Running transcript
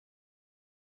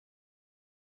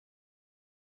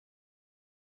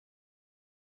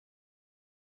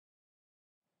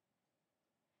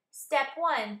Step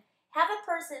 1. Have a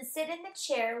person sit in the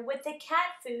chair with the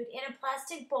cat food in a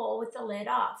plastic bowl with the lid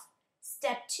off.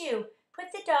 Step 2. Put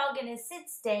the dog in a sit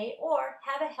stay or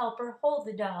have a helper hold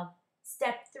the dog.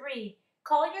 Step 3.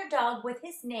 Call your dog with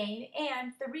his name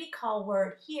and the recall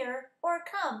word here or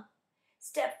come.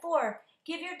 Step 4.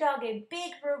 Give your dog a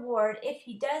big reward if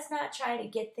he does not try to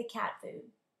get the cat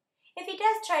food. If he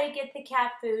does try to get the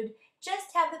cat food,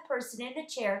 just have the person in the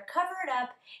chair cover it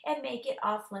up and make it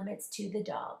off limits to the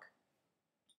dog.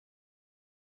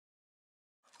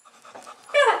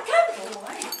 Good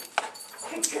boy.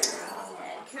 Good girl.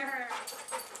 Good girl.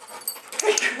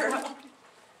 Good girl.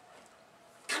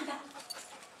 Come back.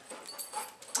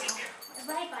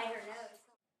 Right by her nose.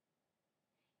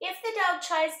 If the dog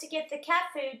tries to get the cat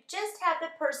food, just have the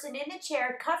person in the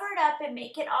chair cover it up and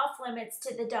make it off limits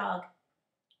to the dog.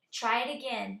 Try it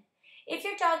again. If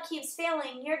your dog keeps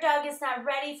failing, your dog is not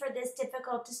ready for this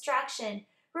difficult distraction.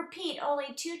 Repeat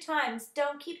only 2 times.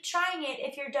 Don't keep trying it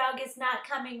if your dog is not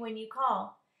coming when you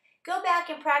call. Go back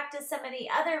and practice some of the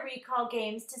other recall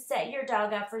games to set your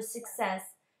dog up for success.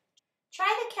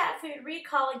 Try the cat food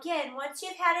recall again once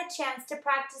you've had a chance to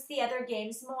practice the other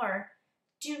games more.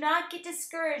 Do not get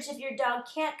discouraged if your dog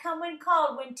can't come when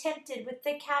called when tempted with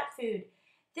the cat food.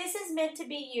 This is meant to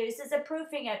be used as a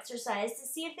proofing exercise to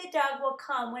see if the dog will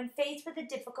come when faced with a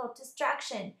difficult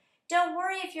distraction. Don't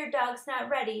worry if your dog's not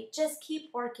ready, just keep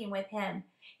working with him.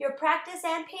 Your practice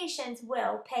and patience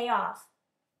will pay off.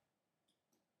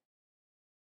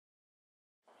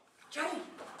 Charlie,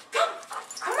 come.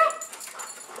 All right.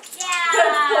 Yeah, Good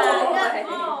boy. good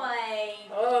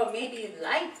boy. Oh, maybe you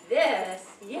like this.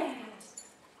 Yes.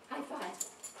 High five.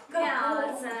 Good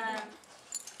Yeah, boy.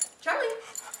 Charlie,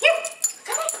 here.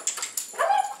 Come on.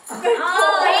 Come on. Good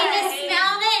Oh, boy. he just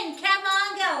smelled it and kept on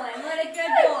going. What a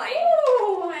good boy.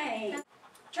 Boy.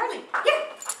 Charlie, here.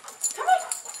 Come on.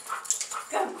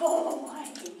 Good boy.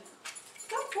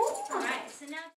 Good boy. All right, so now